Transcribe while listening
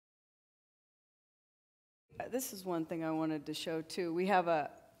This is one thing I wanted to show too. We have a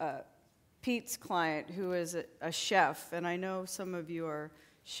Pete's client who is a chef, and I know some of you are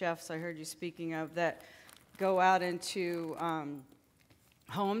chefs, I heard you speaking of, that go out into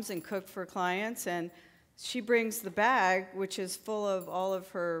homes and cook for clients, and she brings the bag, which is full of all of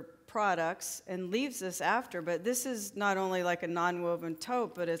her products, and leaves this after. But this is not only like a non-woven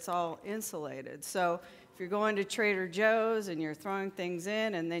tote, but it's all insulated. So if you're going to Trader Joe's and you're throwing things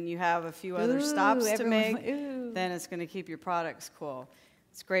in, and then you have a few other stops to make, then it's going to keep your products cool.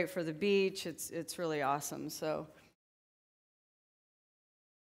 It's great for the beach. It's really awesome. So